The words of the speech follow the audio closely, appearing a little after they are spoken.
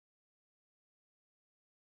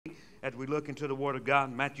as we look into the Word of God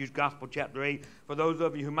in Matthew's Gospel, chapter 8. For those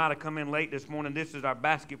of you who might have come in late this morning, this is our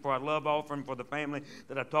basket for our love offering for the family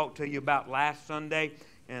that I talked to you about last Sunday.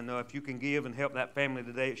 And if you can give and help that family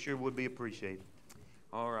today, it sure would be appreciated.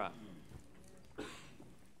 All right.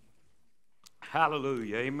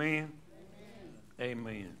 Hallelujah. Amen.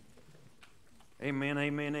 Amen. Amen,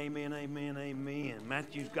 amen, amen, amen, amen.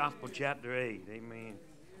 Matthew's Gospel, chapter 8. Amen.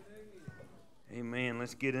 Amen.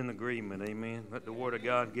 Let's get in agreement. Amen. Let the Word of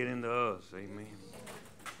God get into us. Amen.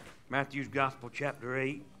 Matthew's Gospel, chapter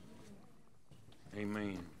 8.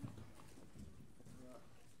 Amen.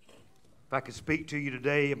 If I could speak to you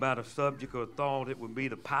today about a subject or a thought, it would be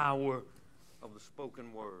the power of the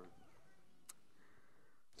spoken word.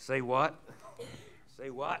 Say what? Say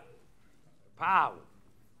what? Power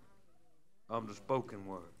of the spoken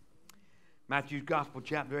word. Matthew's Gospel,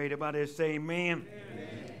 chapter 8. Everybody say amen.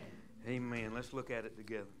 Amen. Amen. Let's look at it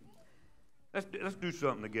together. Let's do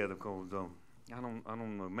something together, because I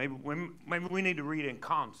don't know. Maybe we need to read in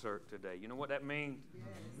concert today. You know what that means? Yes.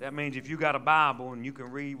 That means if you got a Bible and you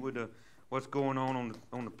can read with what's going on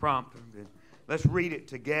the prompter, then let's read it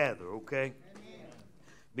together, okay? Amen.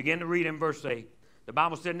 Begin to read in verse 8. The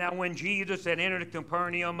Bible said, now when Jesus had entered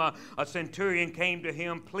Capernaum, a centurion came to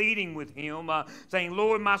him, pleading with him, saying,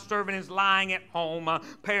 Lord, my servant is lying at home,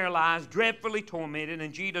 paralyzed, dreadfully tormented.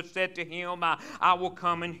 And Jesus said to him, I will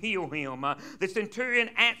come and heal him. The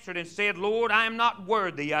centurion answered and said, Lord, I am not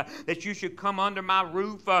worthy that you should come under my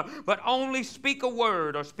roof, but only speak a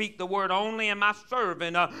word, or speak the word only, and my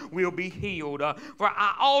servant will be healed. For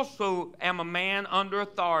I also am a man under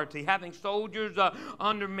authority, having soldiers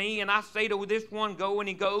under me, and I say to this one, go, and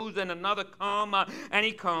he goes, and another come, and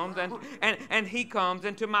he comes, and he comes,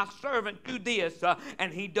 and to my servant do this,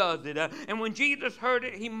 and he does it. And when Jesus heard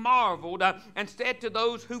it, he marveled, and said to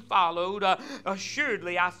those who followed,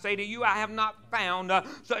 assuredly I say to you, I have not found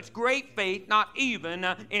such great faith, not even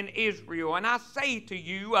in Israel. And I say to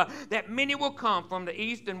you that many will come from the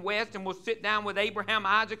east and west, and will sit down with Abraham,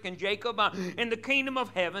 Isaac, and Jacob in the kingdom of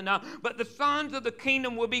heaven. But the sons of the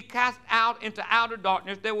kingdom will be cast out into outer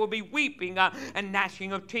darkness. There will be weeping and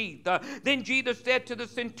gnashing of teeth. Then Jesus said to the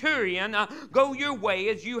centurion, go your way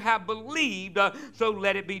as you have believed, so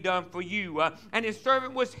let it be done for you. And his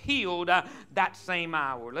servant was healed that same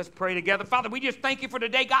hour. Let's pray together. Father, we just thank you for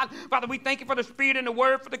today, God. Father, we thank you for the Spirit and the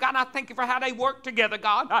Word, for the God. And I thank you for how they work together,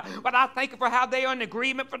 God. But I thank you for how they are in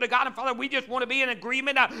agreement, for the God. And Father, we just want to be in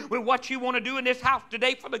agreement with what you want to do in this house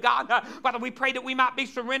today, for the God. Father, we pray that we might be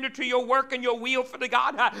surrendered to your work and your will, for the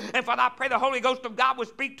God. And Father, I pray the Holy Ghost of God will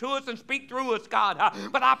speak to us and speak through us, God.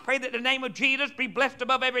 But I pray that the name of Jesus be blessed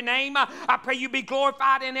above every name. I pray you be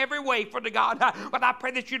glorified in every way, for the God. But I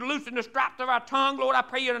pray that you'd loosen the straps of our tongue, Lord. I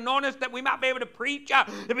pray you'd anoint us that we might be able to preach,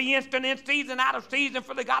 to be instant in season, out of season,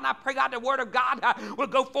 for the God. And I pray, God, the word of God will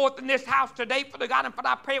go forth in this house today, for the God. And Father,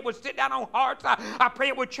 I pray it would sit down on hearts. I pray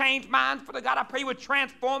it would change minds, for the God. I pray it would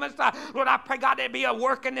transform us. Lord, I pray, God, there'd be a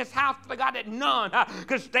work in this house, for the God, that none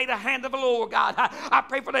could stay the hand of the Lord, God. I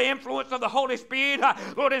pray for the influence of the Holy Spirit,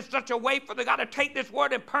 Lord, in such a way, for the God, to take this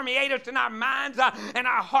word and permeate us in our minds and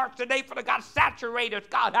our hearts today, for the God. Saturate us,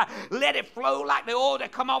 God. Let it flow like the oil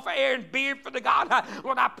that come off of Aaron's beard, for the God.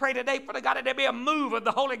 Lord, I pray today, for the God, that there be a move of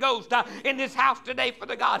the Holy Ghost in this house today, for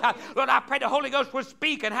the God. Lord, I pray the Holy Ghost would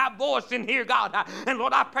speak and have voice in here, God. And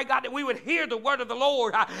Lord, I pray, God, that we would hear the word of the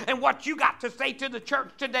Lord and what you got to say to the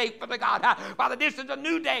church today, for the God. Father, this is a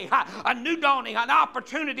new day, a new dawning, an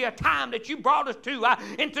opportunity, a time that you brought us to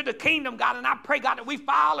into the kingdom, God. And I pray, God, that we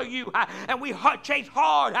follow you and we chase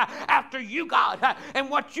hard after you, God, and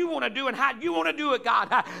what you want to do and how you want to do it, God,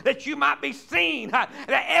 that you might be seen,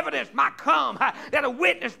 that evidence might come, that a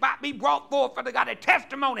witness might be brought forth, for the God, that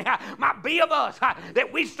testimony might be of us,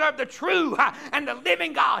 that we serve the true and the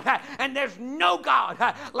living God, and there's no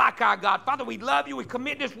God like our God. Father, we love you. We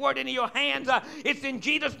commit this word into your hands. It's in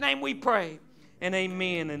Jesus' name we pray. And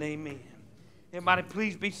amen and amen. Everybody,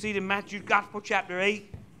 please be seated. Matthew's Gospel, chapter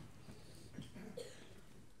 8.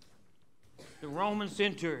 The Roman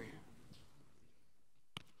centurion.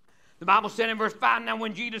 The Bible said in verse 5, now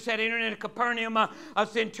when Jesus had entered into Capernaum, a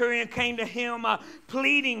centurion came to him,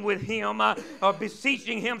 pleading with him,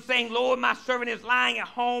 beseeching him, saying, Lord, my servant is lying at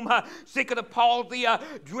home, sick of the palsy,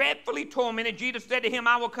 dreadfully tormented. Jesus said to him,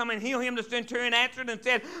 I will come and heal him. The centurion answered and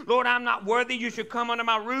said, Lord, I'm not worthy you should come under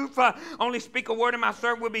my roof. Only speak a word and my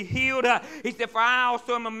servant will be healed. He said, for I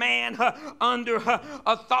also am a man under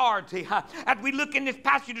authority. As we look in this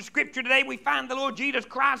passage of Scripture today, we find the Lord Jesus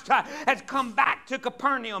Christ has come back to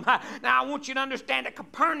Capernaum. Now, I want you to understand that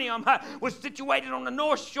Capernaum was situated on the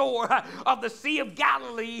north shore of the Sea of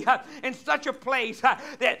Galilee in such a place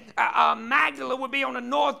that Magdala would be on the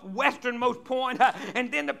northwesternmost point,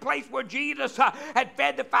 and then the place where Jesus had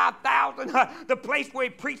fed the 5,000, the place where he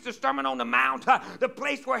preached the Sermon on the Mount, the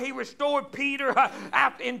place where he restored Peter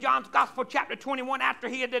after, in John's Gospel chapter 21, after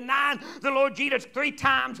he had denied the Lord Jesus 3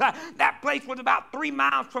 times. That place was about 3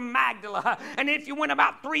 miles from Magdala, and if you went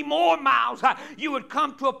about 3 more miles, you would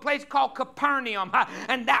come to a place called Capernaum,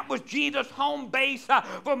 and that was Jesus' home base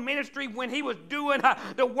for ministry when he was doing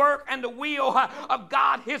the work and the will of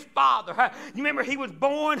God his Father. You remember, he was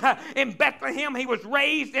born in Bethlehem, he was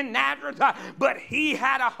raised in Nazareth, but he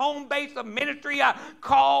had a home base of ministry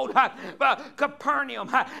called Capernaum,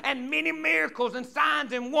 and many miracles and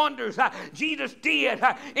signs and wonders Jesus did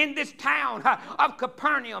in this town of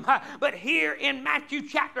Capernaum. But here in Matthew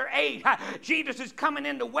chapter 8, Jesus is coming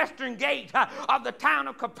in the western gate of the town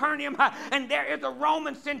of Capernaum, and there is a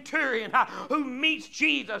Roman centurion who meets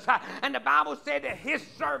Jesus, and the Bible said that his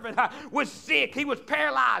servant was sick. He was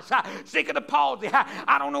paralyzed, sick of the palsy.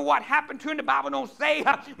 I don't know what happened to him. The Bible don't say.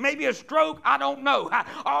 Maybe a stroke. I don't know.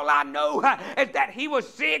 All I know is that he was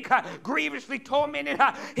sick, grievously tormented.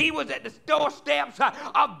 He was at the doorsteps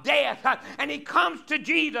of death, and he comes to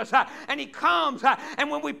Jesus, and he comes, and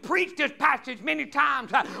when we preach this passage many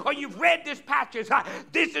times, or you've read this passage,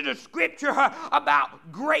 this is a scripture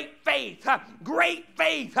about great faith,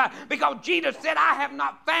 because Jesus said, I have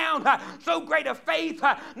not found so great a faith,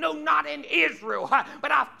 no, not in Israel,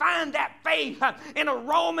 but I find that faith in a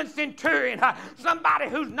Roman centurion, somebody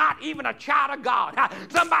who's not even a child of God,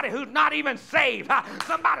 somebody who's not even saved,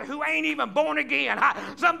 somebody who ain't even born again,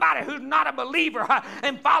 somebody who's not a believer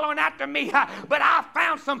and following after me, but I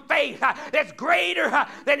found some faith that's greater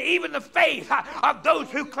than even the faith of those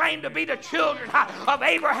who claim to be the children of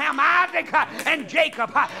Abraham, Isaac, and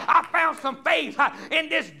Jacob. I found some faith in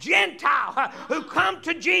this Gentile who come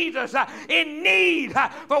to Jesus in need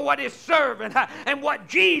for what is serving and what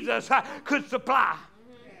Jesus could supply.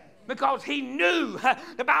 Because he knew,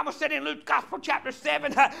 the Bible said in Luke's Gospel chapter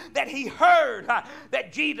 7, that he heard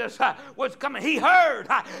that Jesus was coming. He heard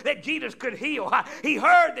that Jesus could heal. He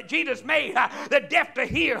heard that Jesus made the deaf to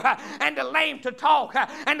hear and the lame to talk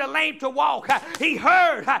and the lame to walk. He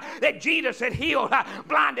heard that Jesus had healed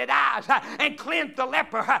blinded eyes and cleansed the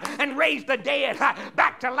leper and raised the dead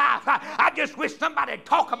back to life. I just wish somebody would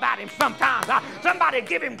talk about him sometimes. Somebody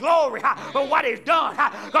give him glory for what he's done.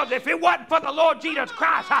 Because if it wasn't for the Lord Jesus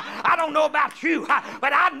Christ, I don't know about you,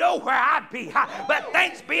 but I know where I'd be. But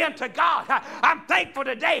thanks be unto God. I'm thankful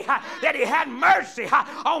today that he had mercy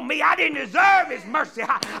on me. I didn't deserve his mercy.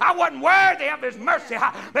 I wasn't worthy of his mercy.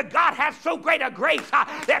 But God has so great a grace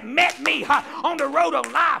that met me on the road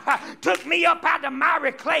of life, took me up out of the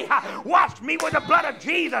miry clay, washed me with the blood of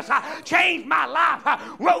Jesus, changed my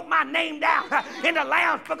life, wrote my name down in the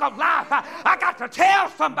Lamb's Book of Life. I got to tell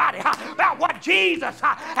somebody about what Jesus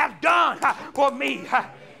has done for me.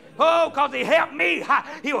 Oh, because he helped me,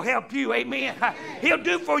 he'll help you, amen. He'll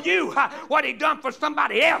do for you what he done for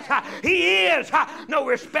somebody else. He is no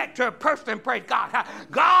respecter of person, praise God.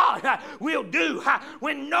 God will do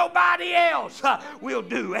when nobody else will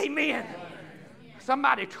do, amen.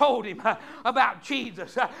 Somebody told him about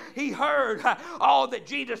Jesus. He heard all that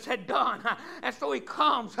Jesus had done. And so he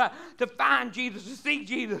comes to find Jesus, to seek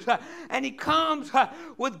Jesus. And he comes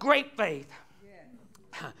with great faith.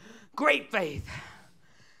 Great faith.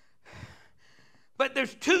 But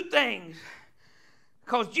there's 2 things,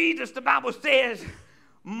 because Jesus, the Bible says,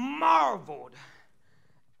 marveled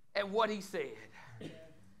at what he said.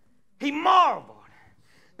 He marveled.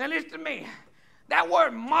 Now listen to me. That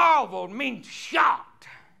word marveled means shocked.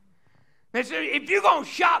 Now, if you're going to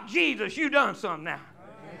shock Jesus, you done something now.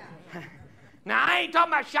 Now, I ain't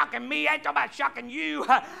talking about shocking me. I ain't talking about shocking you.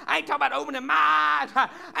 I ain't talking about opening my eyes.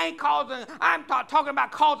 I'm talking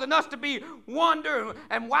about causing us to be wonder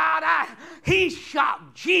and wide-eyed. He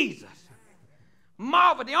shocked Jesus.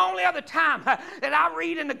 Marveled. The only other time that I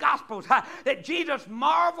read in the Gospels that Jesus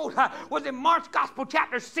marveled was in Mark's Gospel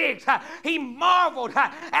chapter 6. He marveled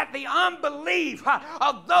at the unbelief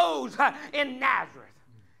of those in Nazareth,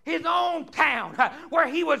 his own town where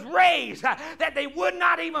he was raised, that they would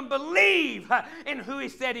not even believe in who he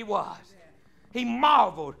said he was. He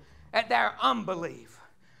marveled at their unbelief.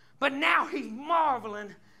 But now he's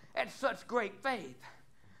marveling at such great faith.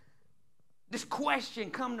 This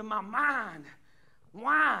question come to my mind.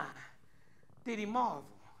 Why did he marvel?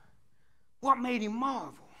 What made him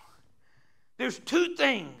marvel? There's 2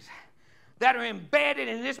 things that are embedded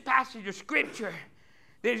in this passage of Scripture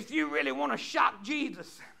that if you really want to shock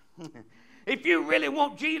Jesus, if you really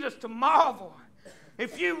want Jesus to marvel,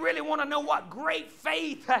 if you really want to know what great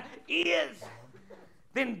faith is,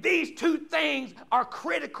 then these two things are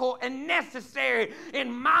critical and necessary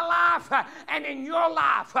in my life and in your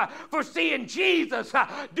life for seeing Jesus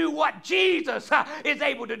do what Jesus is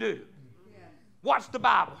able to do. Watch the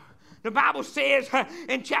Bible. The Bible says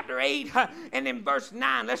in chapter 8 and in verse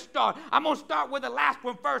 9, let's start. I'm going to start with the last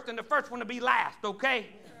one first and the first one to be last, okay?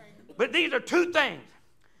 But these are two things.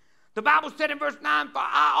 The Bible said in verse 9, for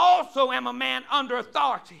I also am a man under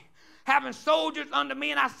authority, having soldiers under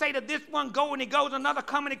me, and I say to this one, go, and he goes, another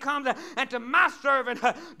come, and he comes, and to my servant,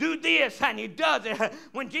 do this, and he does it.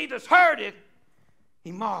 When Jesus heard it,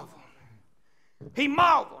 he marveled. He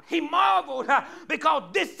marveled. He marveled because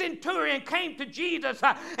this centurion came to Jesus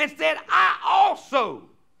and said, I also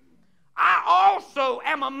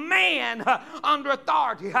am a man under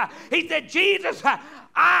authority. He said, Jesus,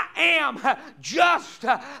 I am just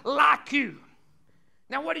like you.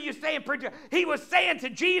 Now, what are you saying, preacher? He was saying to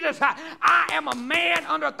Jesus, I am a man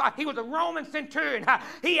under authority. He was a Roman centurion.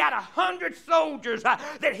 He had 100 soldiers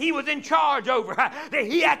that he was in charge over, that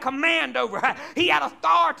he had command over. He had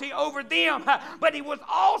authority over them, but he was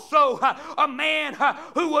also a man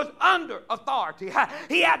who was under authority.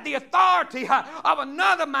 He had the authority of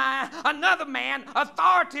another man,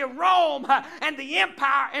 authority of Rome and the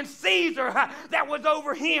empire and Caesar that was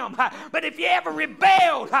over him. But if you ever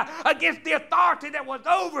rebelled against the authority that was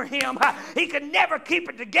over him, he could never keep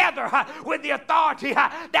it together with the authority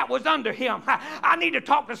that was under him. I need to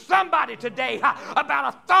talk to somebody today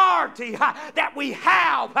about authority that we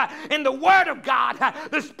have in the Word of God,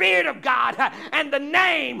 the Spirit of God, and the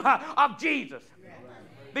name of Jesus.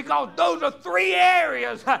 Because those are three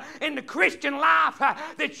areas in the Christian life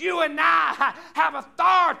that you and I have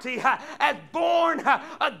authority as born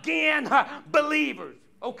again believers.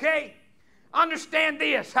 Okay? Understand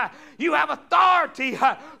this. You have authority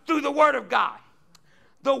through the Word of God.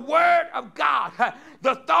 The Word of God.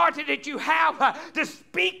 The authority that you have to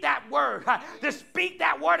speak that word. To speak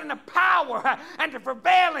that word in the power and the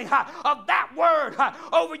prevailing of that word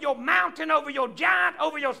over your mountain, over your giant,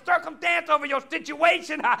 over your circumstance, over your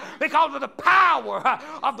situation because of the power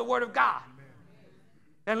of the Word of God.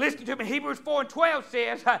 And listen to me, Hebrews 4:12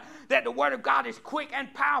 says that the Word of God is quick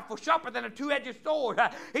and powerful, sharper than a two-edged sword.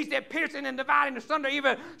 He said, piercing and dividing asunder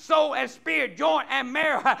even soul and spirit, joint and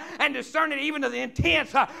marrow, and discerning even of the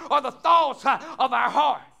intents or the thoughts of our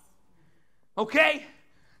heart. Okay?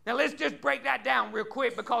 Now let's just break that down real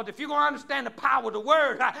quick, because if you're going to understand the power of the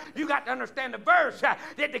Word, you got to understand the verse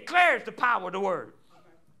that declares the power of the Word.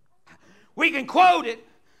 We can quote it,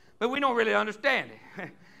 but we don't really understand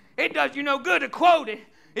it. It does you no good to quote it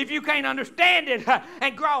if you can't understand it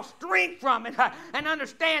and draw strength from it and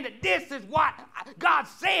understand that this is what God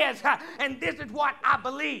says and this is what I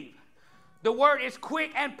believe. The word is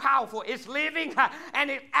quick and powerful. It's living and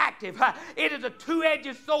it's active. It is a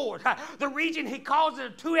two-edged sword. The reason he calls it a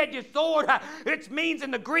two-edged sword, it means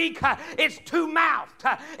in the Greek, it's two-mouthed.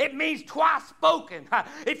 It means twice spoken.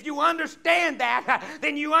 If you understand that,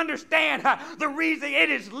 then you understand the reason it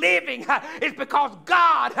is living is because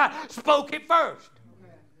God spoke it first.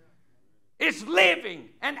 It's living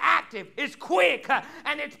and active. It's quick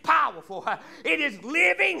and it's powerful. It is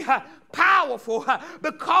living, powerful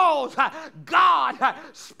because God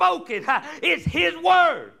spoke it. It's His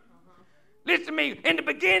word. Listen to me. In the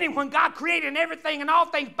beginning, when God created everything and all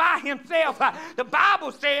things by Himself, the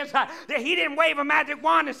Bible says that He didn't wave a magic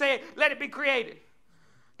wand and say, let it be created.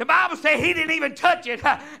 The Bible says He didn't even touch it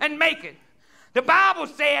and make it. The Bible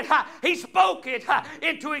said He spoke it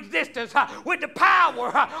into existence with the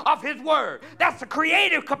power of His word. That's the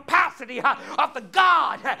creative capacity of the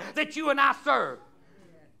God that you and I serve.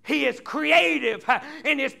 He is creative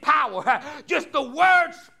in His power. Just the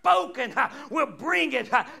word spoken will bring it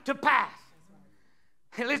to pass.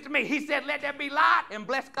 And listen to me. He said, let there be light, and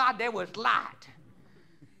bless God, there was light.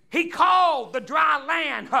 He called the dry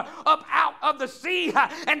land up out of the sea,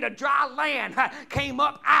 and the dry land came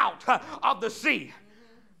up out of the sea.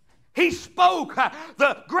 He spoke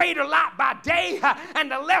the greater light by day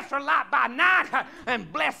and the lesser light by night,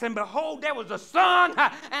 and bless and behold, there was a sun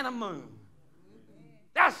and a moon.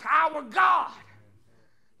 That's our God.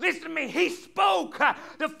 Listen to me. He spoke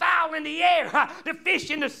the fowl in the air, the fish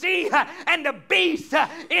in the sea, and the beasts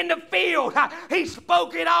in the field. He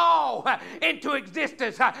spoke it all into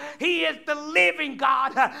existence. He is the living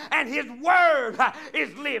God, and His word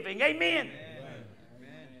is living. Amen. Amen.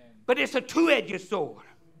 But it's a two-edged sword.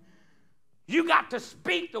 You got to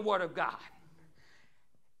speak the word of God.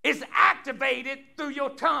 It's activated through your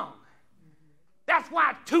tongue. That's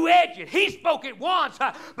why it's two-edged. He spoke it once,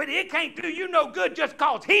 but it can't do you no good just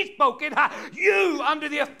because he spoke it. You, under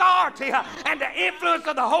the authority and the influence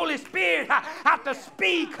of the Holy Spirit, have to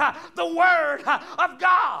speak the word of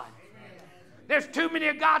God. There's too many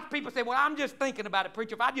of God's people say, well, I'm just thinking about it,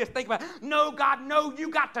 preacher. If I just think about it. No, God, no, you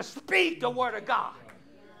got to speak the word of God.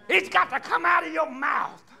 It's got to come out of your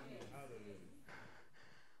mouth.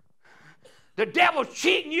 The devil's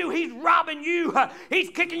cheating you. He's robbing you. He's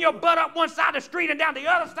kicking your butt up one side of the street and down the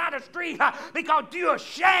other side of the street because you're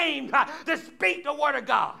ashamed to speak the word of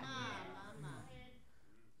God.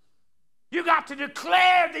 You got to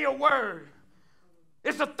declare the word.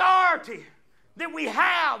 It's authority that we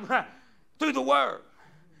have through the word.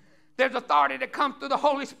 There's authority that comes through the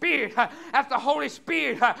Holy Spirit as the Holy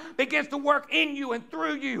Spirit begins to work in you and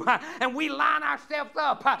through you. And we line ourselves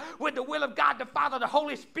up with the will of God the Father. The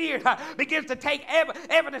Holy Spirit begins to take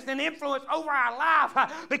evidence and influence over our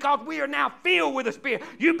life because we are now filled with the Spirit.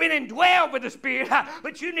 You've been indwelled with the Spirit,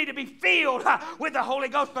 but you need to be filled with the Holy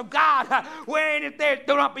Ghost of God. Wherein if there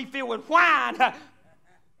do not be filled with wine,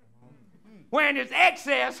 wherein is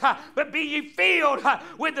excess, but be ye filled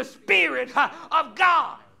with the Spirit of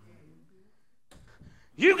God.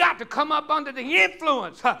 You got to come up under the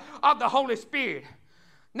influence of the Holy Spirit.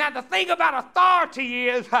 Now, the thing about authority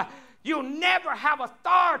is you'll never have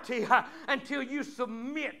authority until you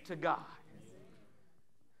submit to God.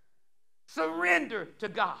 Surrender to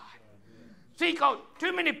God. See, because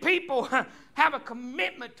too many people have a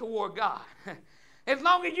commitment toward God. As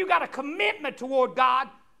long as you got a commitment toward God,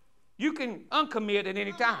 you can uncommit at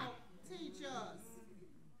any time. Teach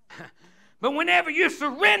us. But whenever you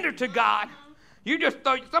surrender to God, you just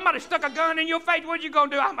throw, somebody stuck a gun in your face, what are you going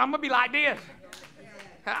to do? I'm going to be like this.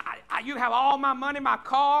 You have all my money, my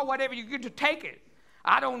car, whatever, you get to take it.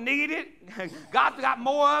 I don't need it. God's got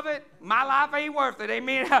more of it. My life ain't worth it,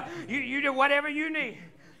 amen. You do whatever you need.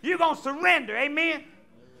 You're going to surrender, amen.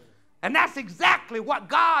 And that's exactly what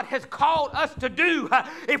God has called us to do.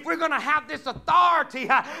 If we're going to have this authority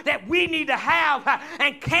that we need to have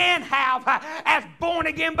and can have as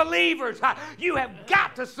born-again believers, you have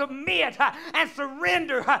got to submit and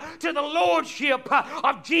surrender to the lordship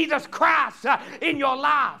of Jesus Christ in your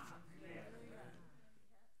life.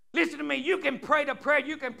 Listen to me, you can pray the prayer,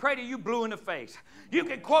 you can pray till you blue in the face. You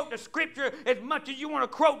can quote the scripture as much as you want to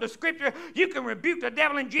quote the scripture. You can rebuke the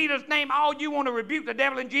devil in Jesus' name all you want to rebuke the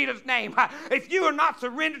devil in Jesus' name. If you are not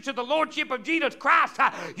surrendered to the lordship of Jesus Christ,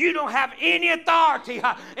 you don't have any authority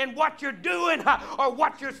in what you're doing or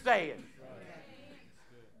what you're saying.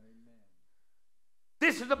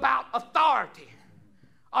 This is about authority.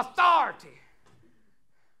 Authority.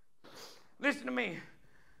 Listen to me.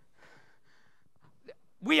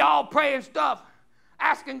 We all pray and stuff,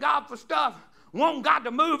 asking God for stuff, wanting God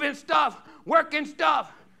to move in stuff, work in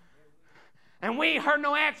stuff. And we ain't heard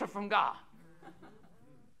no answer from God.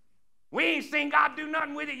 We ain't seen God do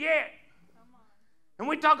nothing with it yet. And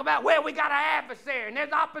we talk about, well, we got an adversary and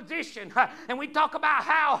there's opposition. And we talk about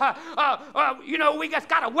how, we just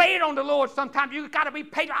got to wait on the Lord sometimes. You got to be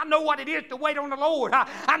patient. I know what it is to wait on the Lord.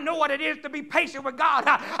 I know what it is to be patient with God.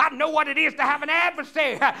 I know what it is to have an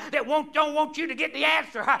adversary that don't want you to get the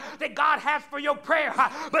answer that God has for your prayer.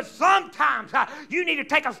 But sometimes you need to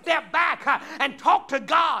take a step back and talk to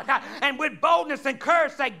God and with boldness and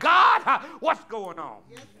courage say, God, what's going on?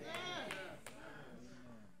 Yes.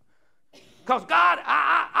 Because God,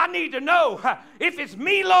 I need to know if it's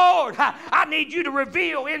me, Lord, I need you to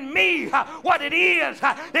reveal in me what it is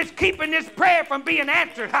that's keeping this prayer from being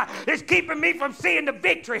answered, that's keeping me from seeing the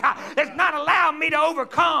victory, that's not allowing me to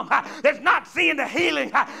overcome, that's not seeing the healing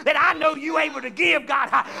that I know you're able to give, God.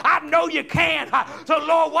 I know you can. So,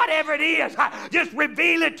 Lord, whatever it is, just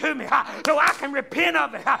reveal it to me so I can repent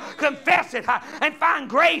of it, confess it, and find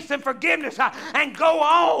grace and forgiveness and go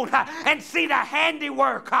on and see the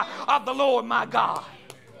handiwork of the Lord, my God.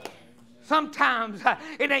 Sometimes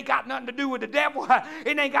it ain't got nothing to do with the devil.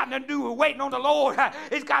 It ain't got nothing to do with waiting on the Lord.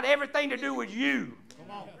 It's got everything to do with you.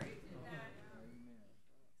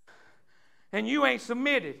 And you ain't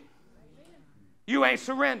submitted. You ain't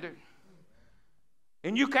surrendered.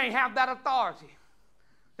 And you can't have that authority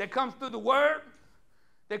that comes through the word,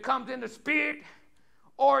 that comes in the spirit,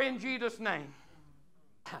 or in Jesus' name.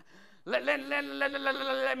 Let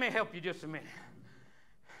me help you just a minute.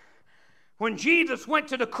 When Jesus went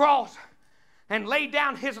to the cross and laid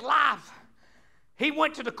down his life, he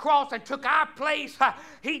went to the cross and took our place.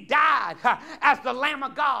 He died as the Lamb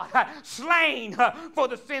of God, slain for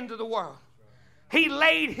the sins of the world. He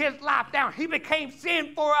laid his life down. He became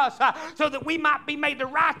sin for us so that we might be made the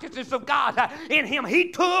righteousness of God in him.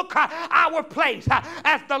 He took our place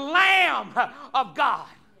as the Lamb of God.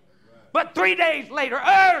 But 3 days later,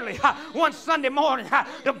 early, one Sunday morning,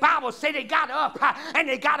 the Bible said he got up, and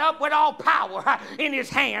he got up with all power in his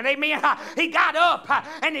hand. Amen. He got up,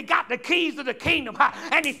 and he got the keys of the kingdom,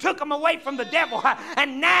 and he took them away from the devil.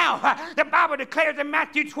 And now, the Bible declares in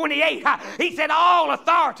Matthew 28, he said, all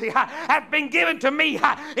authority has been given to me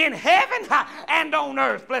in heaven and on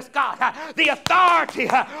earth. Bless God. The authority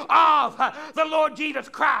of the Lord Jesus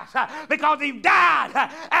Christ, because he died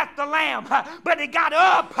as the lamb, but he got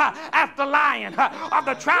up as the Lion of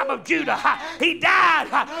the tribe of Judah. He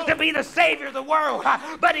died to be the Savior of the world,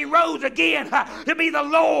 but he rose again to be the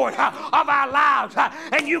Lord of our lives.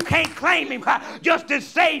 And you can't claim him just as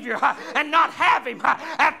Savior and not have him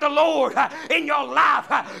as the Lord in your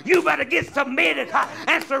life. You better get submitted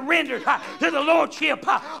and surrendered to the Lordship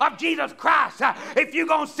of Jesus Christ if you're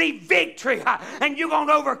going to see victory and you're going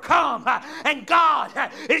to overcome, and God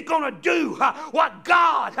is going to do what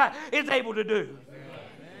God is able to do.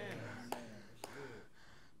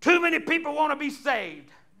 Too many people want to be saved,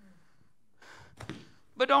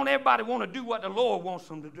 but don't everybody want to do what the Lord wants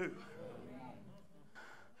them to do.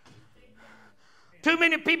 Too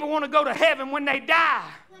many people want to go to heaven when they die,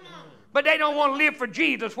 but they don't want to live for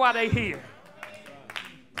Jesus while they're here.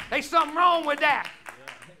 There's something wrong with that.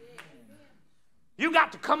 You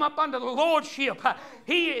got to come up under the Lordship.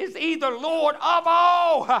 He is either Lord of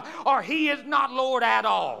all or he is not Lord at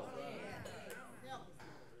all.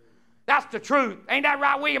 That's the truth. Ain't that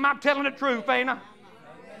right, William? I'm telling the truth, ain't I?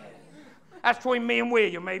 That's between me and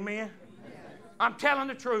William, amen? I'm telling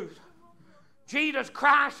the truth. Jesus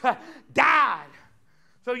Christ died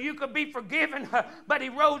so you could be forgiven, but he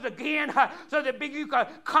rose again so that you could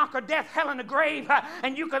conquer death, hell, and the grave,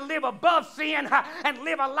 and you could live above sin and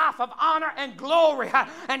live a life of honor and glory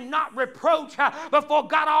and not reproach before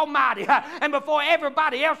God Almighty and before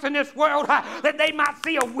everybody else in this world, that they might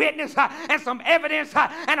see a witness and some evidence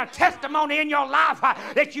and a testimony in your life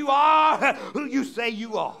that you are who you say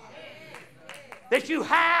you are, that you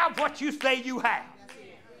have what you say you have,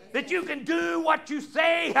 that you can do what you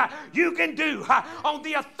say you can do on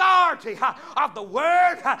the authority of the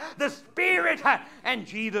Word, the Spirit, and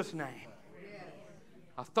Jesus' name.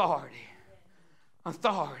 Authority.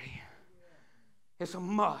 Authority. It's a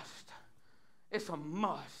must. It's a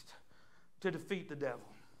must to defeat the devil.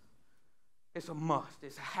 It's a must.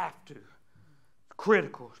 It's a have to. It's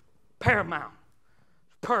critical. It's paramount.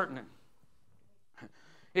 It's pertinent.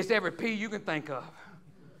 It's every P you can think of.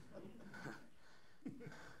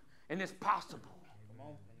 And it's possible.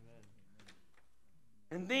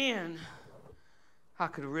 And then, I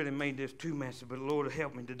could have really made this too messy, but the Lord will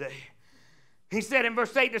help me today. He said in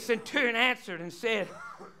verse 8, the centurion answered and said,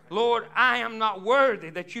 Lord, I am not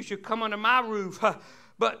worthy that you should come under my roof,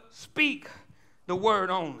 but speak the word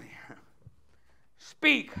only.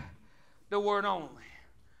 Speak the word only.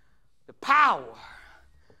 The power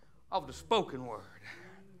of the spoken word.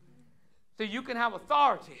 So you can have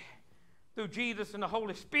authority through Jesus and the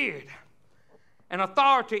Holy Spirit, and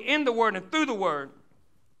authority in the Word and through the Word,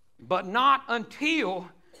 but not until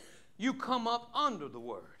you come up under the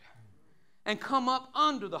Word and come up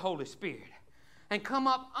under the Holy Spirit and come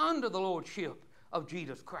up under the Lordship of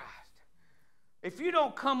Jesus Christ. If you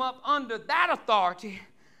don't come up under that authority,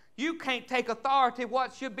 you can't take authority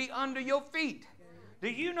what should be under your feet. Do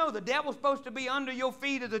you know the devil's supposed to be under your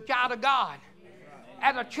feet as a child of God?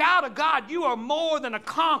 As a child of God, you are more than a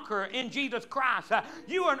conqueror in Jesus Christ.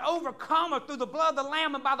 You are an overcomer through the blood of the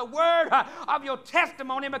Lamb and by the word of your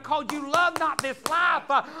testimony, because you love not this life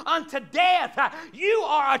unto death. You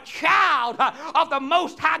are a child of the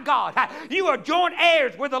Most High God. You are joint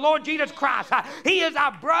heirs with the Lord Jesus Christ. He is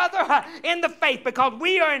our brother in the faith, because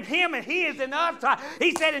we are in him and he is in us.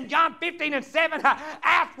 He said in John 15:7,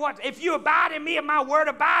 ask what, if you abide in me and my word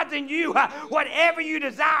abides in you, whatever you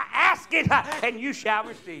desire, ask it and you shall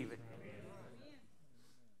receive it.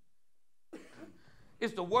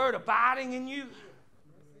 Is the word abiding in you?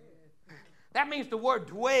 That means the word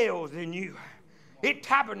dwells in you. It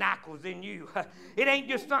tabernacles in you. It ain't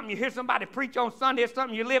just something you hear somebody preach on Sunday. It's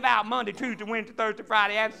something you live out Monday, Tuesday, Wednesday, Thursday,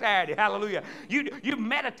 Friday, and Saturday. Hallelujah. You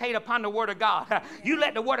meditate upon the Word of God. You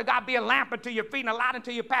let the Word of God be a lamp unto your feet and a light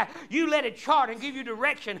unto your path. You let it chart and give you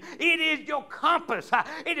direction. It is your compass.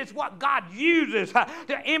 It is what God uses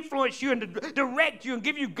to influence you and to direct you and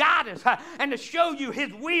give you guidance and to show you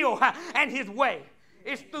His will and His way.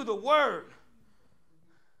 It's through the Word.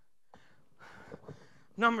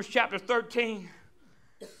 Numbers chapter 13.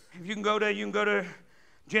 If you can go there, you can go to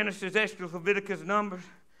Genesis, Exodus, Leviticus, Numbers.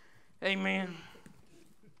 Amen.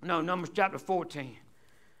 No, Numbers chapter 14.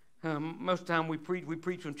 Most of the time we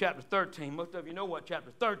preach from chapter 13. Most of you know what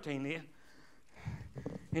chapter 13 is.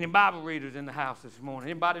 Any Bible readers in the house this morning?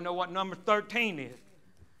 Anybody know what number 13 is?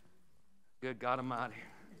 Good God Almighty.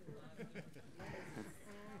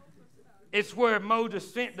 It's where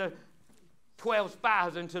Moses sent the 12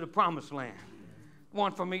 spies into the promised land,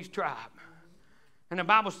 one from each tribe. And the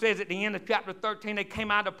Bible says at the end of chapter 13, they came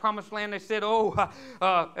out of the promised land. They said,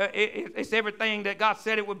 it's everything that God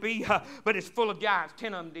said it would be, but it's full of giants.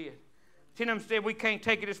 10 of them did. 10 of them said, we can't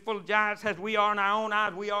take it. It's full of giants. As we are in our own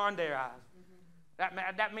eyes, we are in their eyes.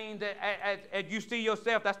 That means that as you see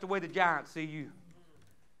yourself, that's the way the giants see you.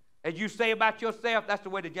 As you say about yourself, that's the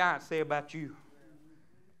way the giants say about you.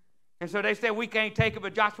 And so they said, we can't take it.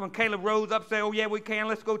 But Joshua and Caleb rose up and said, oh, yeah, we can.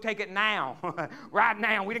 Let's go take it now. Right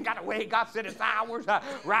now. We didn't got to wait. God said it's ours.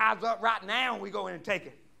 Rise up right now and we go in and take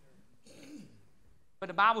it. But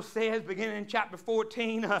the Bible says, beginning in chapter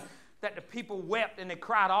 14, that the people wept and they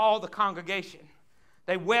cried, all the congregation.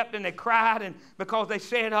 They wept and they cried, and because they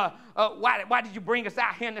said, why did you bring us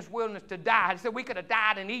out here in this wilderness to die? They said, we could have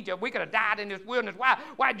died in Egypt. We could have died in this wilderness.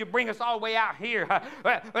 Why did you bring us all the way out here?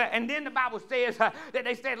 And then the Bible says that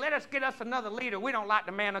they said, let us get us another leader. We don't like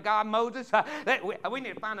the man of God, Moses. We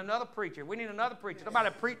need to find another preacher. We need another preacher. Somebody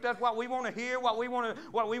preach us what we want to hear, what we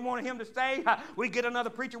want him to say. We get another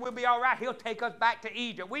preacher, we'll be all right. He'll take us back to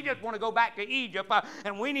Egypt. We just want to go back to Egypt,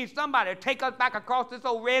 and we need somebody to take us back across this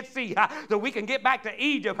old Red Sea so we can get back to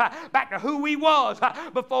Egypt, back to who we was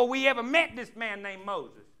before we ever met this man named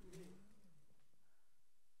Moses.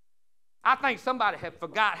 I think somebody had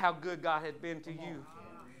forgot how good God has been to you.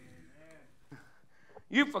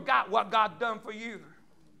 You forgot what God done for you.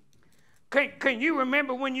 Can you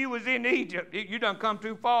remember when you was in Egypt? You done come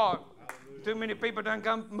too far. Too many people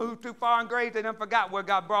done moved too far in grace. They done forgot where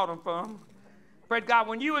God brought them from. Praise God.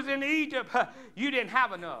 When you was in Egypt, you didn't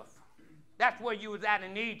have enough. That's where you was at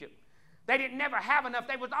in Egypt. They didn't never have enough.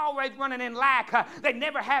 They was always running in lack. They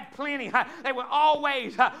never had plenty. They were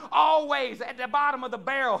always at the bottom of the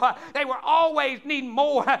barrel. They were always needing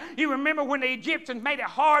more. You remember when the Egyptians made it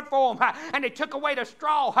hard for them, and they took away the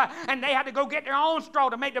straw, and they had to go get their own straw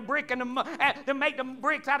to make the brick and to make the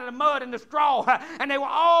bricks out of the mud and the straw. And they were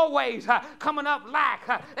always coming up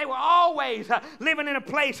lack. They were always living in a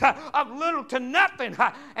place of little to nothing,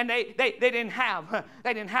 and they didn't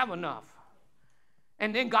have enough.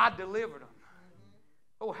 And then God delivered them.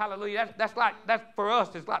 Oh, hallelujah. That's for us,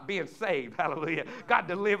 it's like being saved. Hallelujah. God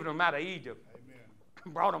delivered them out of Egypt.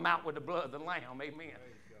 Amen. Brought them out with the blood of the Lamb. Amen.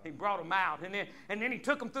 He brought them out. And then he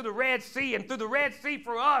took them through the Red Sea. And through the Red Sea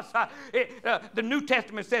for us, the New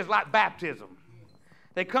Testament says like baptism.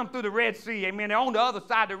 They come through the Red Sea, amen. They're on the other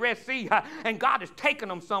side of the Red Sea, and God has taken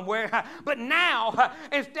them somewhere. But now,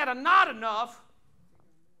 instead of not enough,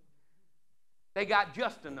 they got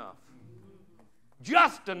just enough.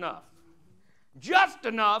 Just enough. Just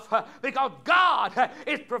enough because God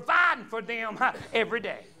is providing for them every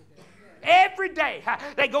day. Every day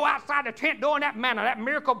they go outside the tent door and that manna, that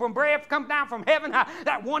miracle bread comes down from heaven,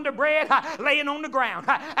 that wonder bread laying on the ground.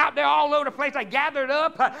 Out there all over the place, they gather it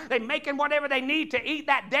up. They're making whatever they need to eat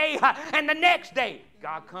that day, and the next day,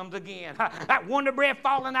 God comes again. That wonder bread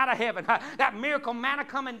falling out of heaven. That miracle manna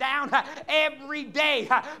coming down every day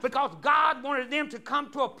because God wanted them to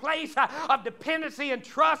come to a place of dependency and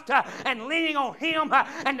trust and leaning on Him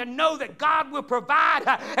and to know that God will provide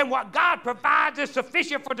and what God provides is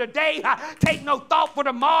sufficient for today. Take no thought for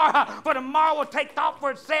tomorrow will take thought for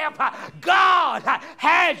itself. God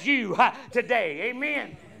has you today.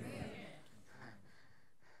 Amen.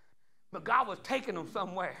 But God was taking them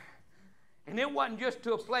somewhere. And it wasn't just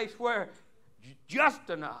to a place where just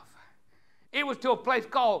enough. It was to a place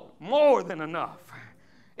called more than enough.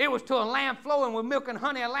 It was to a land flowing with milk and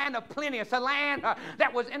honey, a land of plenty. It's a land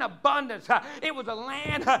that was in abundance. It was a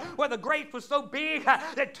land where the grapes were so big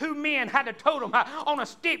that two men had to tote them on a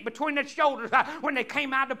stick between their shoulders when they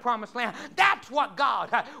came out of the promised land. That's what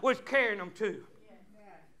God was carrying them to.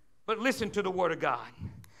 But listen to the word of God.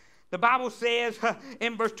 The Bible says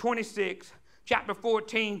in verse 26, chapter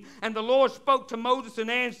 14, and the Lord spoke to Moses and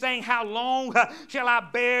Aaron, saying, how long shall I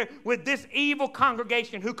bear with this evil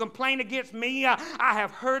congregation who complain against me? I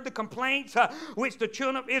have heard the complaints which the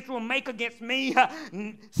children of Israel make against me.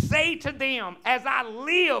 Say to them, as I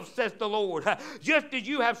live, says the Lord, just as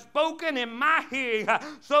you have spoken in my hearing,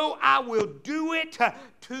 so I will do it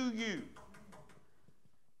to you.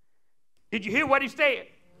 Did you hear what he said?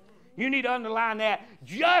 You need to underline that.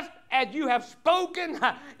 Just as you have spoken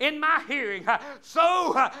in my hearing,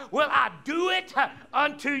 so will I do it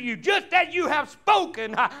unto you. Just as you have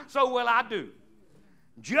spoken, so will I do.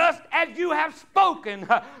 Just as you have spoken,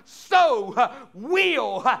 so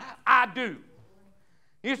will I do.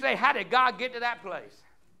 You say, how did God get to that place?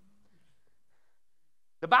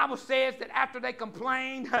 The Bible says that after they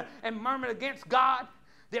complained and murmured against God,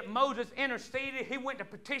 that Moses interceded. He went to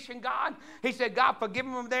petition God. He said, God, forgive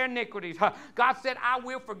them of their iniquities. God said, I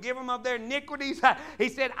will forgive them of their iniquities. He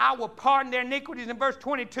said, I will pardon their iniquities. In verse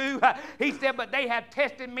 22, he said, but they have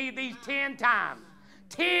tested me these 10 times.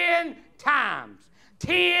 10 times.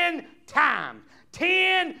 10 times.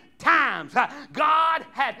 10 times. God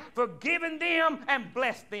had forgiven them and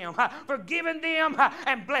blessed them. Forgiven them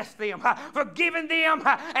and blessed them. Forgiven them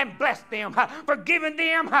and blessed them. Forgiven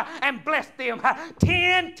them and blessed them.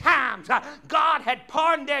 10 times. God had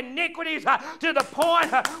pardoned their iniquities to the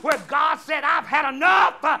point where God said, I've had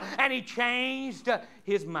enough, and he changed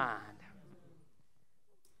his mind.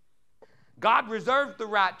 God reserves the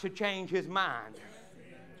right to change his mind.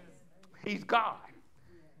 He's God.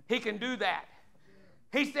 He can do that.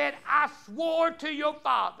 He said, I swore to your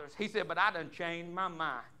fathers. He said, but I done changed my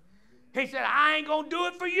mind. He said, I ain't going to do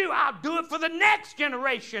it for you. I'll do it for the next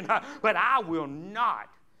generation, but I will not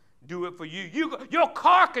do it for you. Your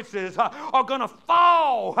carcasses are going to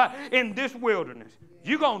fall in this wilderness.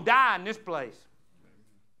 You're going to die in this place.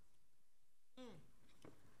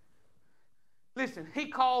 Listen, he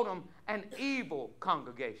called them an evil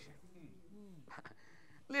congregation.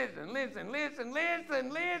 Listen.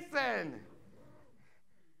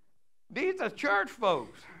 These are church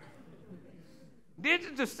folks. This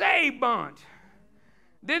is the saved bunch.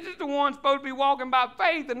 This is the ones supposed to be walking by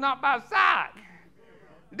faith and not by sight.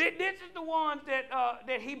 This is the ones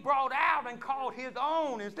that he brought out and called his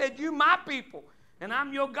own and said, you my people, and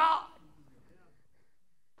I'm your God.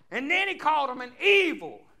 And then he called them an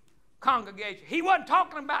evil congregation. He wasn't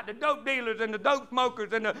talking about the dope dealers and the dope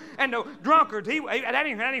smokers and the drunkards.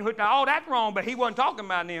 All that's wrong, but he wasn't talking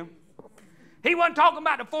about them. He wasn't talking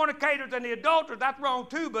about the fornicators and the adulterers. That's wrong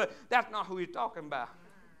too, but that's not who he's talking about.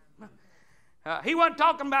 He wasn't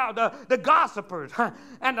talking about the gossipers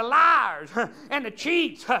and the liars and the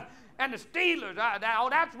cheats and the stealers.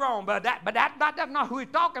 That's wrong, but that's not who he's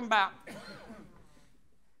talking about.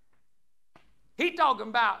 He's talking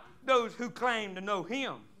about those who claim to know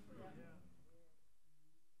him.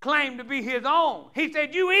 Claim to be his own. He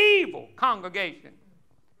said, you evil congregation.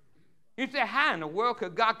 You say, how in the world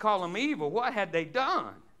could God call them evil? What had they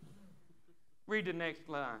done? Read the next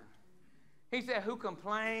line. He said, who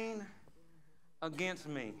complain against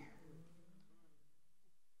me?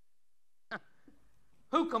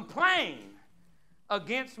 Who complain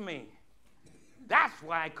against me? That's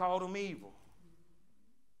why I called them evil.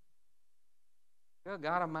 Well,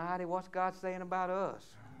 God Almighty, what's God saying about us?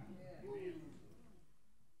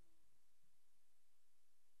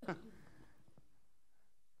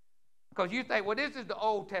 Because you think, well, this is the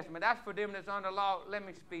Old Testament. That's for them that's under law. Let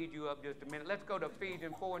me speed you up just a minute. Let's go to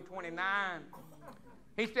Ephesians 4 and 29.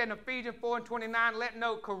 He said in Ephesians 4 and 29, let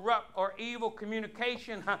no corrupt or evil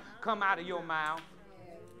communication come out of your mouth.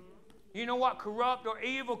 You know what corrupt or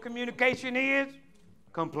evil communication is?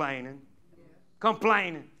 Complaining.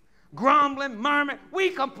 Complaining. Grumbling, murmuring. We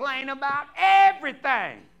complain about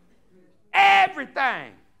everything.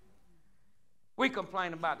 Everything. We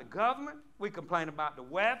complain about the government. We complain about the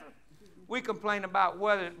weather. We complain about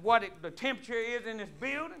the temperature is in this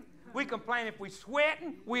building. We complain if we're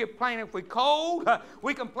sweating. We complain if we're cold.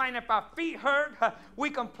 We complain if our feet hurt. We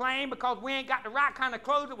complain because we ain't got the right kind of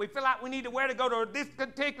clothes that we feel like we need to wear to go to this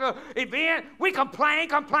particular event. We complain.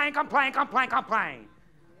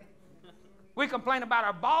 We complain about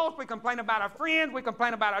our boss. We complain about our friends. We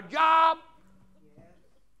complain about our job.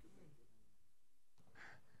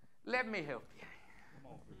 Let me help you.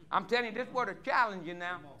 I'm telling you, this word will challenge you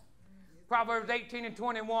now. Proverbs 18 and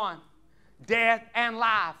 21. Death and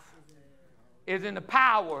life is in the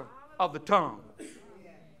power of the tongue.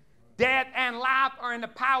 Death and life are in the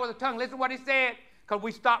power of the tongue. Listen to what he said, because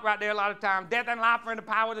we stop right there a lot of times. Death and life are in the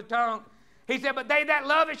power of the tongue. He said, but they that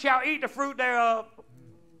love it shall eat the fruit thereof.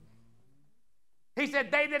 He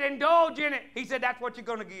said, they that indulge in it, he said, that's what you're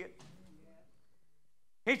going to get.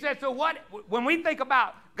 He said, so what, when we think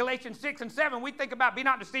about Galatians 6 and 7, we think about be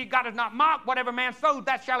not deceived, God is not mocked. Whatever man sows,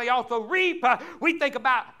 that shall he also reap. We think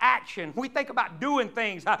about action. We think about doing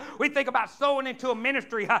things. We think about sowing into a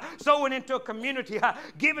ministry, sowing into a community,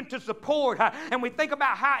 giving to support. And we think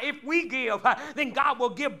about how if we give, then God will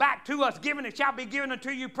give back to us. Giving it shall be given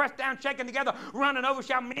unto you, pressed down, shaken together, running over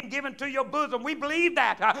shall men given to your bosom. We believe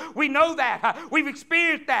that. We know that. We've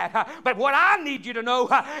experienced that. But what I need you to know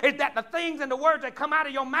is that the things and the words that come out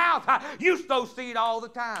of your mouth, you sow seed all the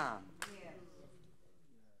time.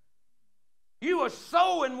 You are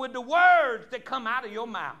sowing with the words that come out of your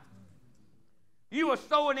mouth. You are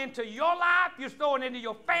sowing into your life. You're sowing into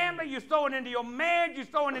your family. You're sowing into your marriage. You're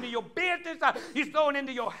sowing into your business. You're sowing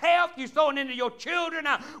into your health. You're sowing into your children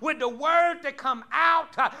with the words that come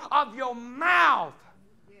out of your mouth.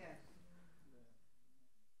 Yes.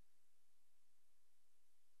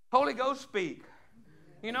 Holy Ghost, speak.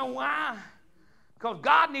 You know why? Because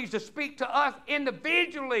God needs to speak to us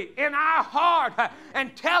individually in our heart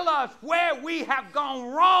and tell us where we have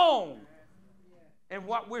gone wrong and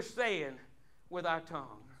what we're saying with our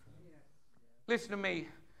tongue. Listen to me.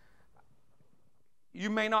 You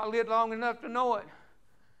may not live long enough to know it.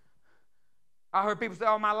 I heard people say,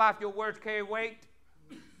 all my life, your words carry weight.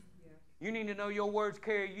 You need to know your words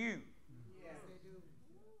carry you.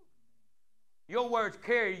 Your words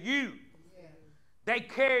carry you. They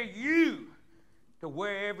carry you to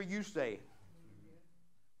wherever you say it.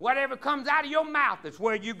 Whatever comes out of your mouth is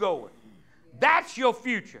where you're going. That's your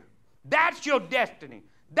future. That's your destiny.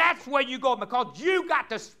 That's where you go, because you got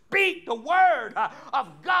to speak the word of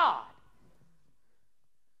God.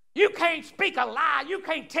 You can't speak a lie. You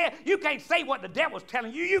can't say what the devil's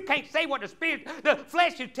telling you. You can't say what the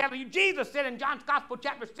flesh is telling you. Jesus said in John's Gospel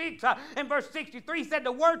chapter 6 and verse 63, he said,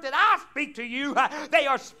 the words that I speak to you, they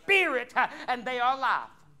are spirit and they are life.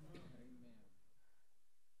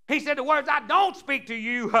 He said, the words I don't speak to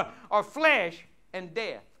you are flesh and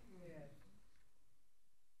death.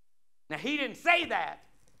 Now, he didn't say that,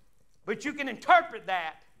 but you can interpret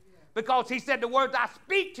that, because he said the words I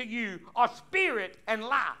speak to you are spirit and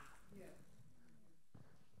life.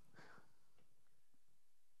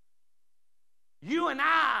 You and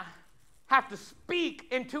I have to speak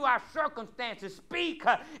into our circumstances, speak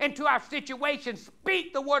into our situation,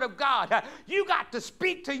 speak the word of God. You got to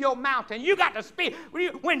speak to your mountain. You got to speak.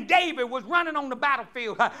 When David was running on the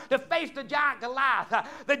battlefield to face the giant Goliath,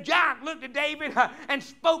 the giant looked at David and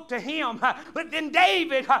spoke to him, but then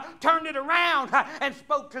David turned it around and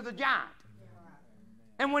spoke to the giant.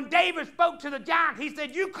 And when David spoke to the giant, he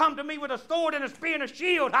said, you come to me with a sword and a spear and a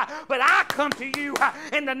shield, but I come to you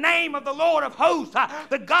in the name of the Lord of hosts,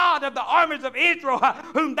 the God of the armies of Israel,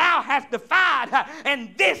 whom thou hast defied.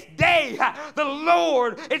 And this day the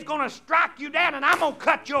Lord is going to strike you down, and I'm going to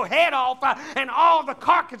cut your head off, and all the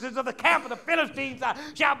carcasses of the camp of the Philistines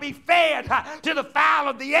shall be fed to the fowl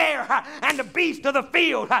of the air and the beast of the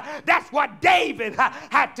field. That's what David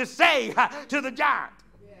had to say to the giant.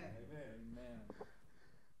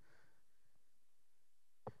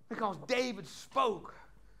 Because David spoke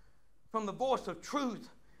from the voice of truth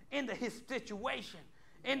into his situation,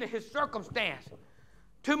 into his circumstance.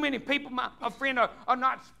 Too many people, my friend, are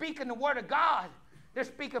not speaking the word of God. They're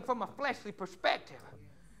speaking from a fleshly perspective.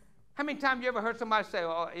 How many times have you ever heard somebody say,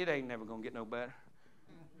 oh, it ain't never going to get no better?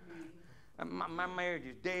 My marriage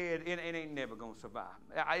is dead. It ain't never going to survive.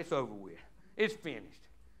 It's over with. It's finished.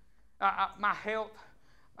 My health,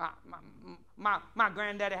 my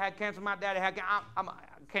granddaddy had cancer. My daddy had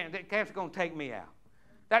cancer. Cancer's going to take me out.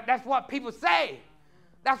 That's what people say.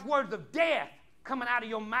 That's words of death coming out of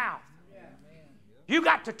your mouth. You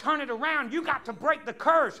got to turn it around. You got to break the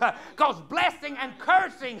curse, because blessing and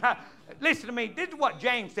cursing, listen to me, this is what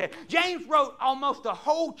James said. James wrote almost a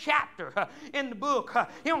whole chapter in the book.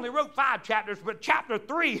 He only wrote 5 chapters, but chapter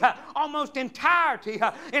 3, almost entirely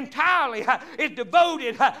is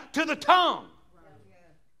devoted to the tongue.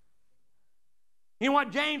 You know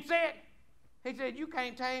what James said? He said, you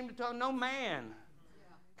can't tame the tongue. No man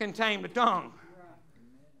can tame the tongue.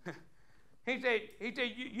 He said,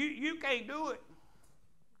 you can't do it.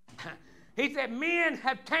 He said, men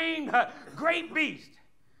have tamed great beasts.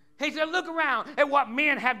 He said, look around at what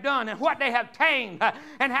men have done and what they have tamed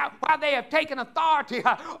and how they have taken authority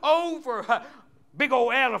over big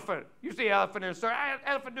old elephant. You see elephant in a circle.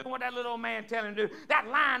 Elephant doing what that little old man telling him to do. That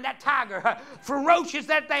lion, that tiger, ferocious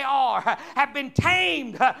that they are, have been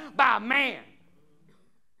tamed by a man.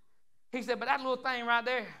 He said, but that little thing right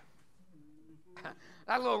there,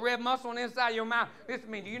 that little red muscle on the inside of your mouth, listen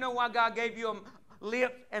to me, do you know why God gave you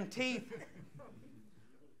lips and teeth?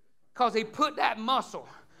 Because he put that muscle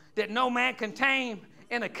that no man can tame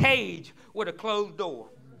in a cage with a closed door.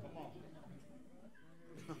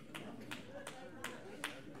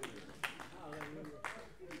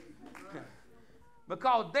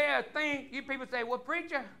 Because there are things, you people say, well,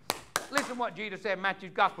 preacher, listen what Jesus said in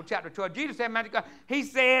Matthew's Gospel, chapter 12. Jesus said in Matthew's Gospel, he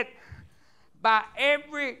said, by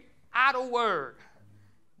every idle word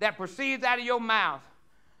that proceeds out of your mouth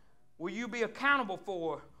will you be accountable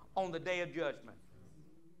for on the day of judgment.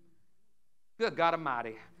 Good God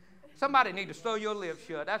Almighty. Somebody needs to sew your lips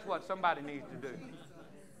shut. That's what somebody needs to do.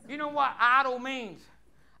 You know what idle means?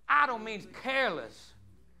 Idle means careless.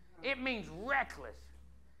 It means reckless.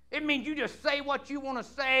 It means you just say what you want to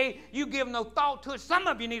say. You give no thought to it. Some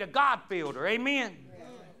of you need a God filter. Amen.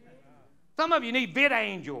 Some of you need vid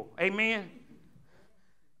angel. Amen.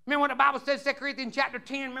 Remember what the Bible says, 2 Corinthians chapter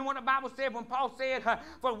 10. Remember what the Bible said when Paul said,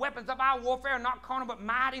 for weapons of our warfare are not carnal, but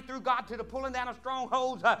mighty through God to the pulling down of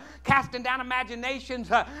strongholds, casting down imaginations,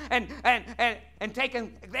 and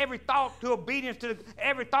taking every thought to obedience,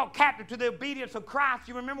 every thought captive to the obedience of Christ.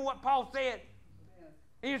 You remember what Paul said?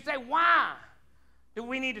 And you say, why do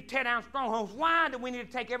we need to tear down strongholds? Why do we need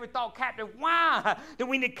to take every thought captive? Why do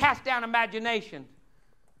we need to cast down imaginations?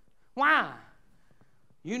 Why?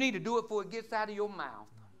 You need to do it before it gets out of your mouth.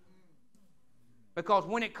 Because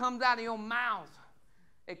when it comes out of your mouth,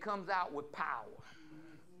 it comes out with power.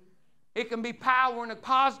 It can be power in a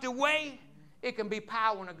positive way. It can be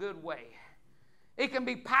power in a good way. It can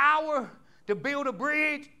be power to build a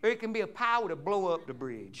bridge, or it can be a power to blow up the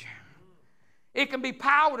bridge. It can be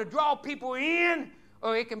power to draw people in,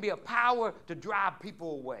 or it can be a power to drive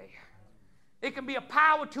people away. It can be a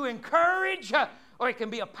power to encourage, or it can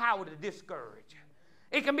be a power to discourage.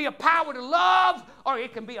 It can be a power to love, or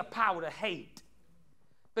it can be a power to hate.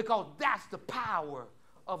 Because that's the power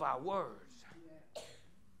of our words.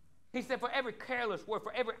 He said, for every careless word,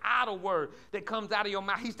 for every idle word that comes out of your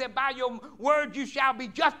mouth. He said, by your words you shall be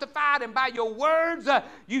justified, and by your words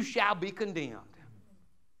you shall be condemned.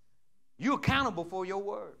 You're accountable for your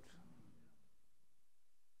words.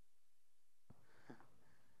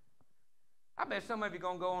 I bet some of you are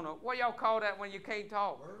going to go on what y'all call that when you can't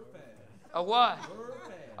talk? Word fast. A what? Word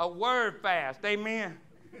fast. A word fast. Amen.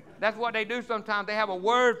 That's what they do sometimes. They have a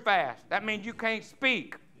word fast. That means you can't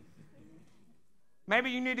speak. Maybe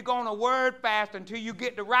you need to go on a word fast until you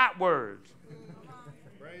get the right words.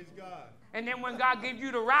 Praise God. And then when God gives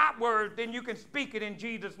you the right words, then you can speak it in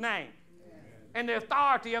Jesus' name. And the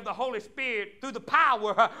authority of the Holy Spirit through the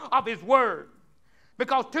power of His Word.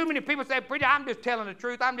 Because too many people say, preacher, I'm just telling the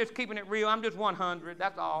truth. I'm just keeping it real. I'm just 100.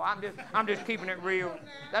 That's all. I'm just keeping it real.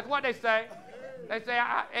 That's what they say. They say,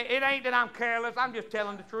 it ain't that I'm careless. I'm just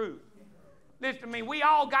telling the truth. Listen to me. We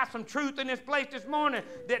all got some truth in this place this morning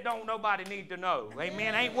that don't nobody need to know.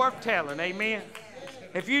 Amen. Ain't worth telling. Amen.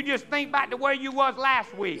 If you just think back to where you was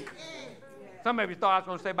last week. Some of you thought I was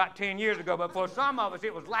going to say about 10 years ago, but for some of us,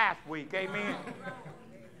 it was last week. Amen.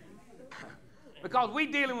 Because we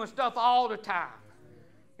dealing with stuff all the time.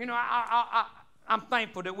 You know, I'm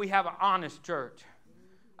thankful that we have an honest church.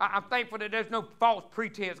 I'm thankful that there's no false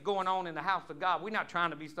pretense going on in the house of God. We're not trying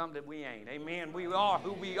to be something that we ain't. Amen. We are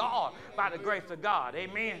who we are by the grace of God.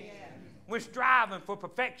 Amen. We're striving for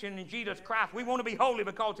perfection in Jesus Christ. We want to be holy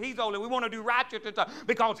because He's holy. We want to do righteousness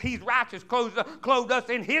because He's righteous, clothed us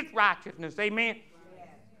in His righteousness. Amen.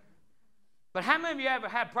 But how many of you ever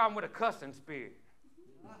had a problem with a cussing spirit?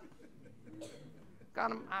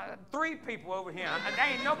 Got 3 people over here. There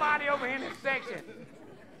ain't nobody over here in this section.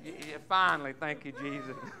 Finally, thank you,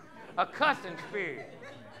 Jesus. A cussing spirit.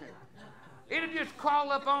 It'll just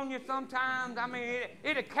crawl up on you sometimes. I mean,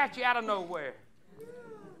 it'll catch you out of nowhere.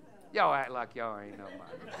 Y'all act like y'all ain't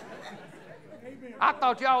nobody. I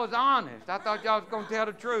thought y'all was honest. I thought y'all was going to tell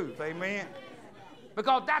the truth. Amen.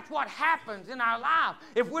 Because that's what happens in our life.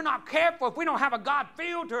 If we're not careful, if we don't have a God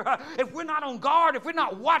filter, if we're not on guard, if we're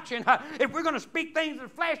not watching, if we're going to speak things of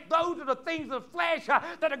the flesh, those are the things of the flesh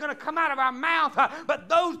that are going to come out of our mouth. But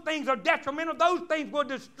those things are detrimental. Those things will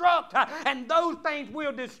destruct, and those things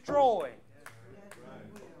will destroy.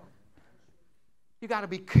 You got to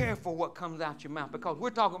be careful what comes out your mouth, because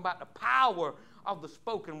we're talking about the power of the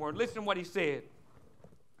spoken word. Listen to what he said.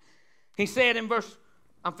 He said in verse,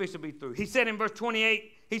 I'm fixing to be through. He said in verse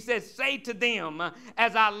 28, he says, say to them,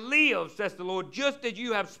 as I live, says the Lord, just as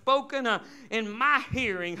you have spoken in my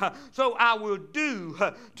hearing, so I will do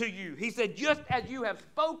to you. He said, just as you have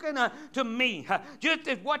spoken to me, just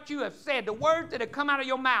as what you have said, the words that have come out of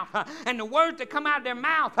your mouth, and the words that come out of their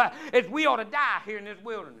mouth is we ought to die here in this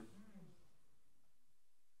wilderness.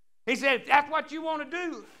 He said, if that's what you want to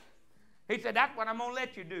do, he said, that's what I'm going to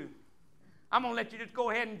let you do. I'm going to let you just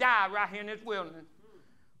go ahead and die right here in this wilderness.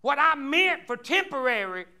 What I meant for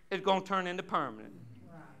temporary is going to turn into permanent.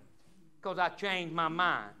 Because I changed my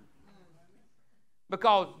mind.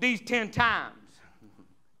 Because these 10 times,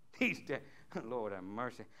 Lord have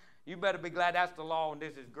mercy. You better be glad that's the law and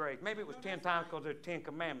this is grace. Maybe it was 10 times because there's 10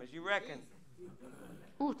 commandments. You reckon?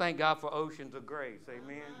 Ooh, thank God for oceans of grace.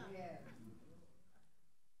 Amen.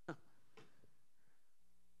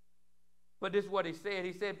 But this is what he said.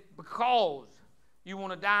 He said, because you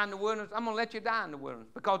want to die in the wilderness, I'm going to let you die in the wilderness.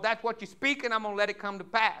 Because that's what you're speaking, I'm going to let it come to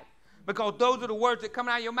pass. Because those are the words that come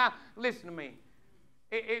out of your mouth. Listen to me.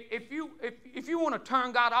 If you want to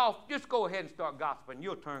turn God off, just go ahead and start gossiping.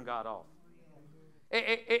 You'll turn God off.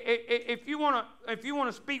 If you want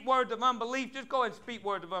to speak words of unbelief, just go ahead and speak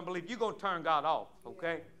words of unbelief. You're going to turn God off,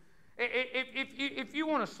 okay? If you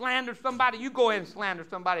want to slander somebody, you go ahead and slander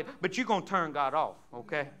somebody, but you're going to turn God off,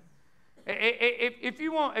 okay? If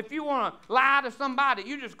you want to lie to somebody,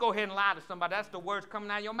 you just go ahead and lie to somebody. That's the words coming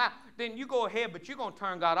out of your mouth. Then you go ahead, but you're going to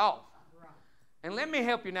turn God off. Right. And let me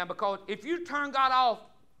help you now, because if you turn God off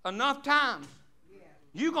enough times,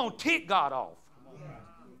 you're going to tick God off.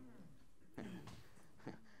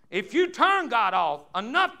 If you turn God off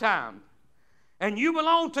enough times and you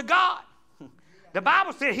belong to God, the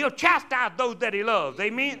Bible says he'll chastise those that he loves.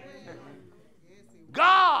 Amen?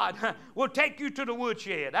 God will take you to the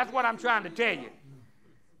woodshed. That's what I'm trying to tell you.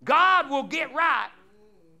 God will get right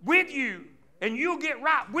with you, and you'll get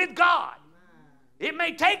right with God. It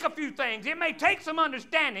may take a few things. It may take some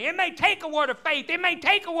understanding. It may take a word of faith. It may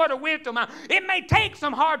take a word of wisdom. It may take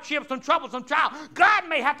some hardship, some trouble, some trial. God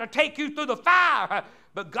may have to take you through the fire,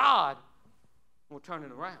 but God will turn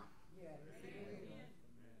it around.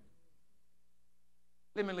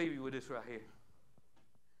 Let me leave you with this right here,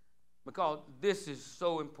 because this is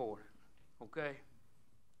so important, okay?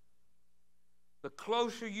 The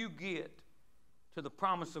closer you get to the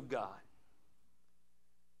promise of God,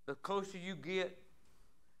 the closer you get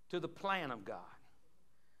to the plan of God,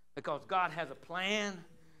 because God has a plan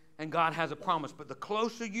and God has a promise, but the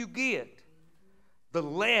closer you get, the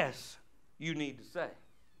less you need to say.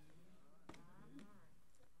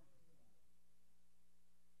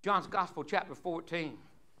 John's Gospel, chapter 14.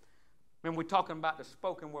 Remember, we're talking about the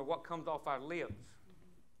spoken word, what comes off our lips.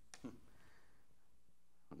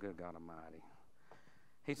 Good God Almighty.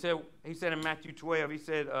 He said in Matthew 12, he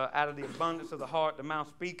said, out of the abundance of the heart, the mouth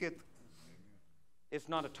speaketh. It's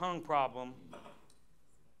not a tongue problem.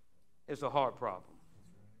 It's a heart problem.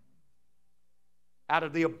 Out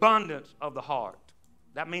of the abundance of the heart.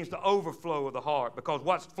 That means the overflow of the heart, because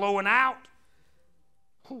what's flowing out,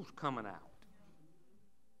 who's coming out?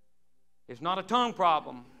 It's not a tongue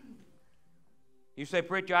problem. You say,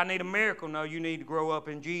 preacher, I need a miracle. No, you need to grow up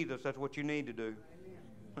in Jesus. That's what you need to do.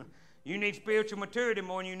 You need spiritual maturity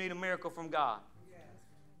more than you need a miracle from God.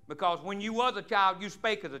 Because when you was a child, you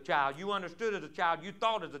spake as a child. You understood as a child. You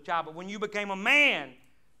thought as a child. But when you became a man,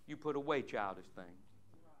 you put away childish things.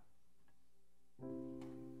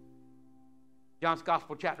 John's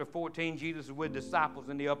Gospel, chapter 14, Jesus is with disciples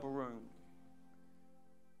in the upper room.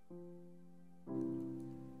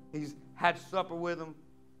 He's had supper with them,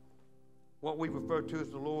 what we refer to as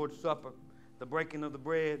the Lord's Supper, the breaking of the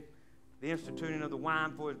bread, the instituting of the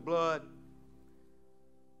wine for his blood.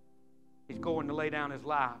 He's going to lay down his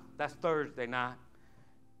life. That's Thursday night.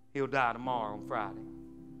 He'll die tomorrow on Friday.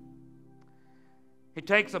 He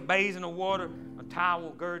takes a basin of water, a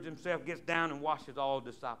towel, girds himself, gets down and washes all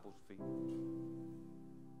the disciples' feet.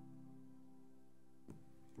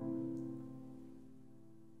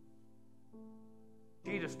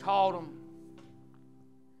 Jesus taught them.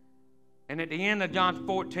 And at the end of John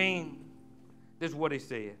 14, this is what he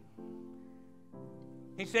said.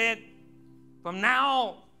 He said, from now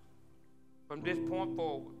on, from this point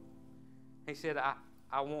forward, he said,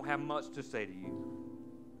 I won't have much to say to you.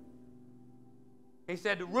 He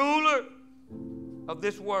said, the ruler of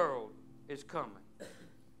this world is coming,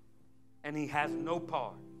 and he has no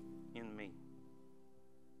part in me.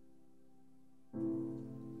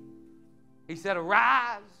 He said,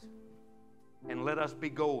 arise and let us be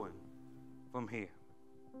going from here.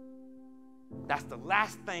 That's the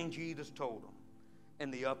last thing Jesus told them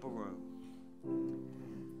in the upper room.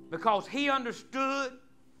 Because he understood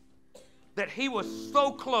that he was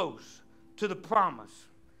so close to the promise.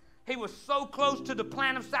 He was so close to the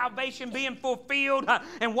plan of salvation being fulfilled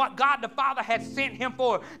and what God the Father had sent him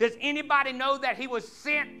for. Does anybody know that he was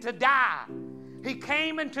sent to die? He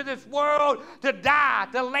came into this world to die,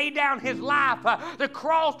 to lay down his life. The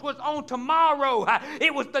cross was on tomorrow.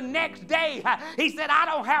 It was the next day. He said, I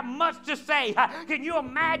don't have much to say. Can you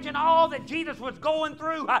imagine all that Jesus was going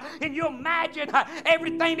through? Can you imagine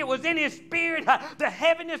everything that was in his spirit? The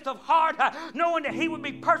heaviness of heart, knowing that he would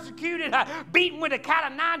be persecuted, beaten with a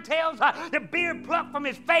cat of nine tails, the beard plucked from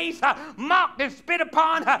his face, mocked and spit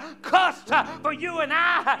upon, cussed for you and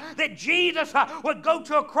I, that Jesus would go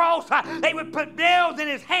to a cross. They would put nails in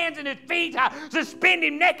his hands and his feet, suspend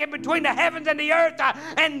him naked between the heavens and the earth,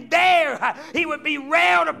 and there he would be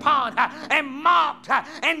railed upon and mocked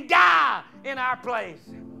and die in our place.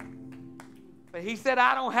 But he said,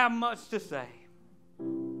 I don't have much to say.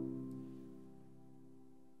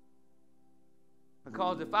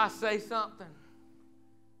 Because if I say something,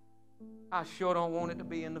 I sure don't want it to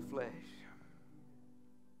be in the flesh.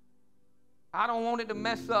 I don't want it to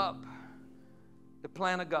mess up the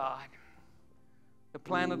plan of God. the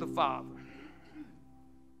plan of the Father.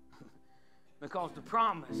 Because the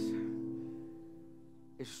promise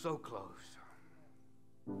is so close.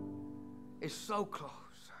 It's so close.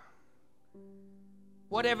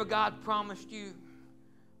 Whatever God promised you,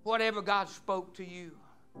 whatever God spoke to you,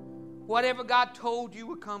 whatever God told you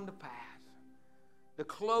would come to pass, the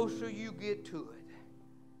closer you get to it,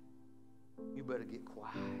 you better get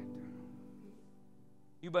quiet.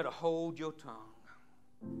 You better hold your tongue.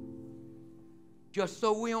 Just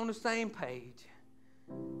so we're on the same page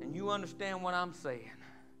and you understand what I'm saying,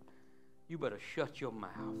 you better shut your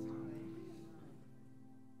mouth.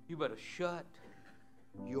 You better shut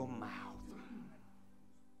your mouth.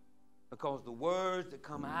 Because the words that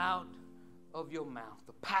come out of your mouth,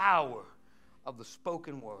 the power of the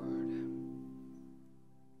spoken word,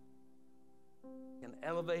 can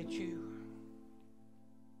elevate you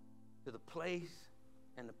to the place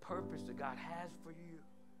and the purpose that God has for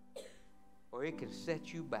you, or it can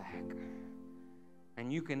set you back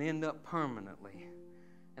and you can end up permanently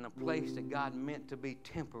in a place that God meant to be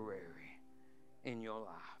temporary in your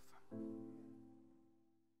life.